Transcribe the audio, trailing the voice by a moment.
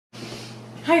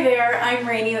Hi there, I'm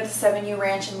Raini with the 7U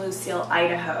Ranch in Lucile,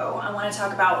 Idaho. I want to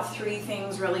talk about 3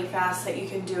 things really fast that you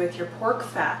can do with your pork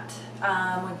fat.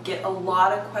 We get a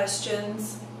lot of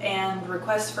questions and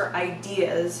requests for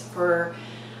ideas for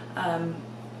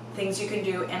things you can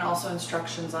do, and also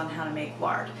instructions on how to make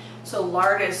lard. So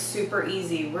lard is super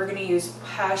easy. We're going to use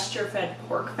pasture-fed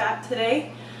pork fat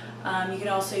today. You can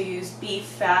also use beef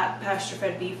fat,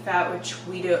 pasture-fed beef fat, which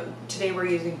we do. Today we're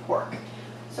using pork.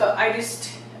 So I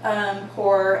just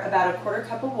pour about a 1/4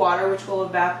 cup of water, which will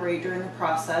evaporate during the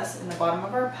process, in the bottom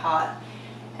of our pot.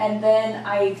 And then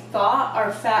I thaw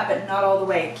our fat, but not all the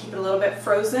way. Keep it a little bit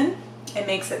frozen. It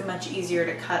makes it much easier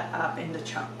to cut up into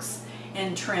chunks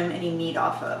and trim any meat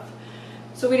off of.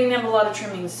 So we didn't have a lot of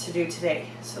trimmings to do today,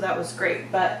 so that was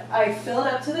great. But I fill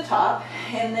it up to the top,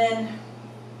 and then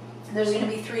there's going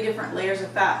to be 3 different layers of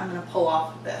fat I'm going to pull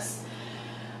off of this.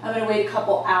 I'm going to wait a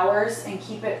couple hours and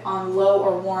keep it on low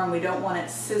or warm. We don't want it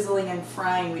sizzling and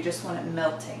frying, we just want it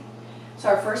melting. So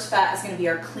our first fat is going to be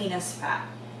our cleanest fat.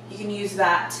 You can use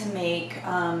that to make,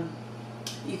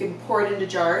 you can pour it into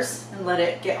jars and let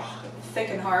it get thick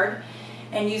and hard,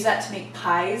 and use that to make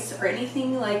pies or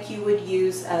anything like you would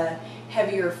use a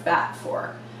heavier fat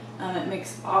for. It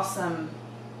makes awesome,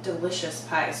 delicious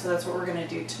pies, so that's what we're going to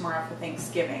do tomorrow for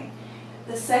Thanksgiving.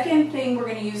 The second thing we're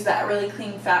going to use that really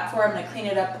clean fat for, I'm going to clean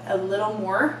it up a little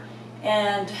more,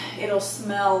 and it'll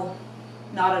smell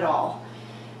not at all.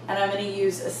 And I'm going to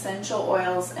use essential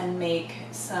oils and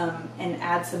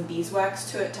add some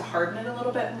beeswax to it to harden it a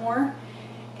little bit more.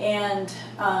 And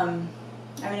I'm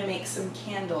going to make some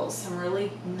candles, some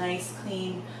really nice,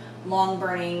 clean, long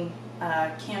burning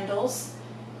candles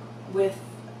with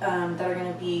that are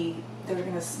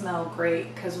going to smell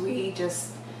great, because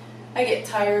I get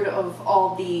tired of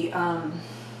all the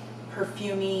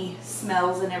perfumey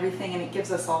smells and everything, and it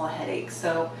gives us all a headache.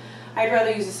 So I'd rather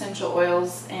use essential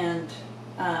oils and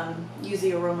use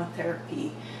the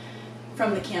aromatherapy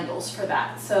from the candles for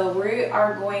that. So we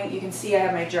are going, you can see I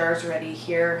have my jars ready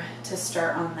here to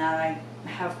start on that. I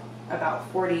have about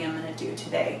 40 I'm going to do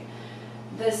today.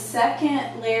 The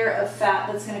second layer of fat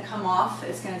that's going to come off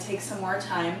is going to take some more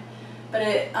time, but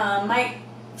it might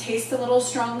taste a little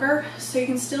stronger, so you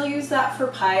can still use that for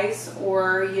pies,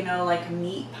 or like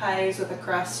meat pies with a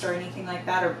crust or anything like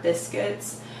that, or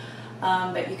biscuits.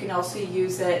 But you can also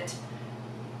use it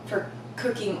for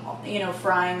cooking,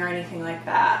 frying or anything like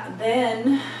that.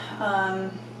 Then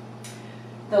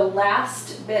the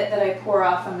last bit that I pour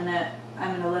off, I'm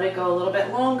gonna let it go a little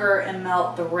bit longer and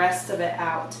melt the rest of it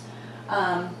out.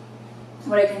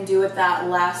 What I can do with that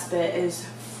last bit is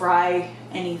fry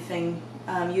anything.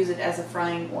 Use it as a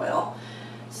frying oil.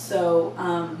 So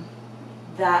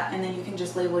and then you can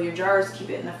just label your jars, keep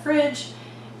it in the fridge,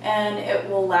 and it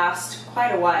will last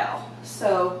quite a while.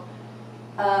 So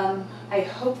I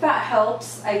hope that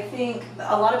helps. I think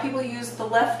a lot of people use the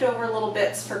leftover little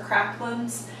bits for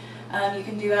cracklings. You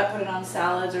can do that, put it on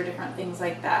salads or different things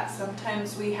like that.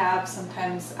 Sometimes we have,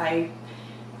 sometimes I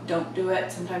don't do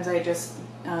it. Sometimes I just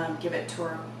give it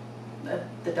to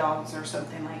the dogs or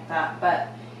something like that. But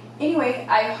anyway,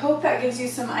 I hope that gives you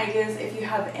some ideas. If you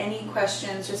have any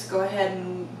questions, just go ahead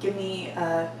and give me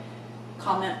a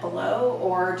comment below,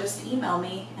 or just email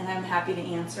me, and I'm happy to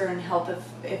answer and help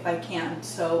if I can.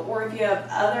 So, or if you have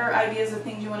other ideas of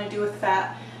things you want to do with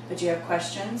fat, but you have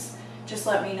questions, just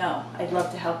let me know. I'd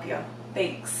love to help you.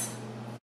 Thanks.